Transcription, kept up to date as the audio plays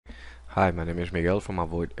Hi, my name is Miguel from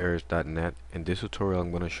avoiderrors.net. In this tutorial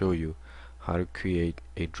I'm going to show you how to create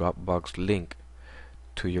a Dropbox link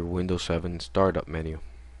to your Windows 7 startup menu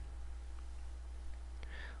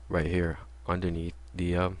right here underneath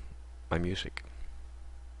the my music.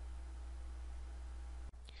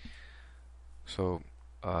 So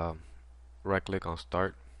uh, right click on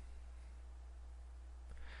start,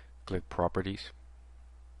 click properties,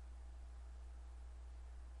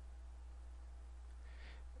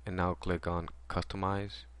 and now click on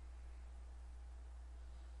customize.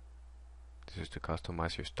 This is to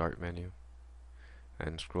customize your start menu,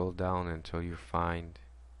 and scroll down until you find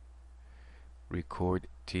recorded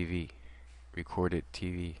TV,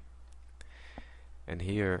 and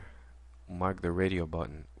here mark the radio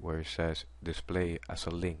button where it says display as a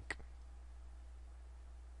link,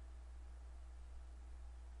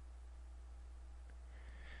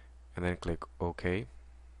 and then click OK,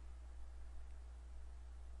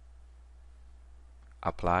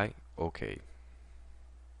 apply, OK.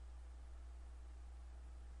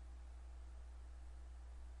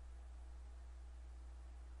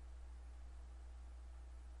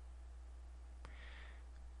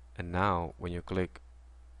 And now when you click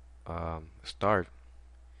start,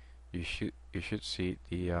 you should see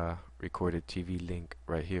the recorded TV link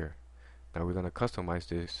right here. Now we're going to customize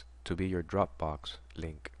this to be your Dropbox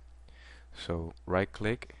link. So right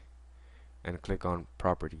click and click on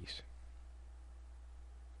properties.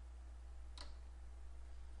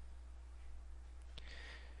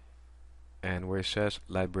 And where it says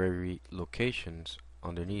library locations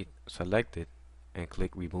underneath, select it and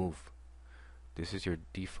click remove. This is your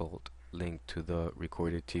default link to the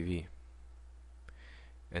recorded TV.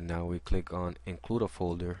 And now we click on include a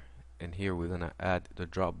folder, and here we're gonna add the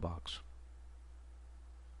Dropbox.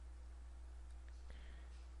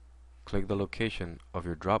 Click the location of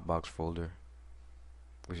your Dropbox folder,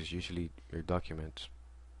 which is usually your documents.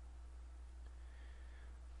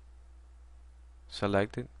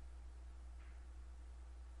 Select it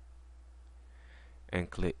and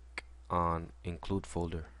click on include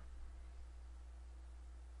folder.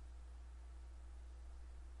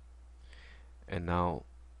 And now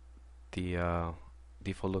the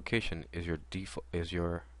default location is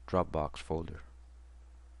your Dropbox folder.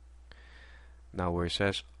 Now where it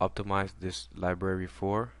says optimize this library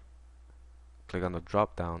for, click on the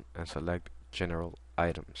drop down and select general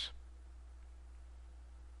items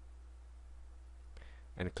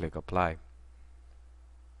and click apply.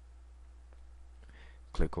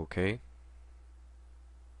 Click OK,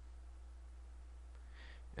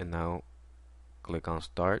 and now click on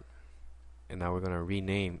start. And now we're going to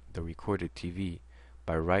rename the recorded TV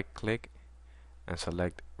by right click and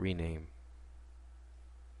select rename.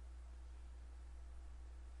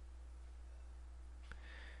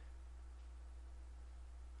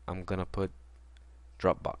 I'm going to put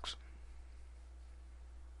Dropbox.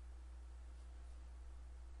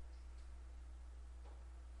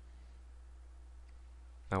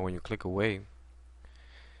 Now when you click away,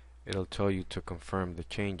 it'll tell you to confirm the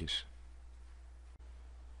changes.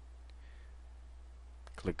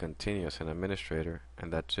 Click continue as an administrator,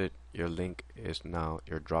 and that's it. Your link is now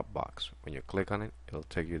your Dropbox. When you click on it, it'll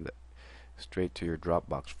take you straight to your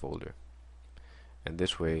Dropbox folder. And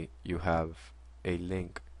this way you have a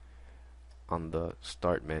link on the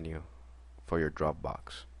start menu for your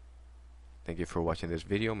Dropbox. Thank you for watching this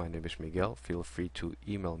video. My name is Miguel. Feel free to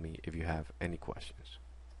email me if you have any questions.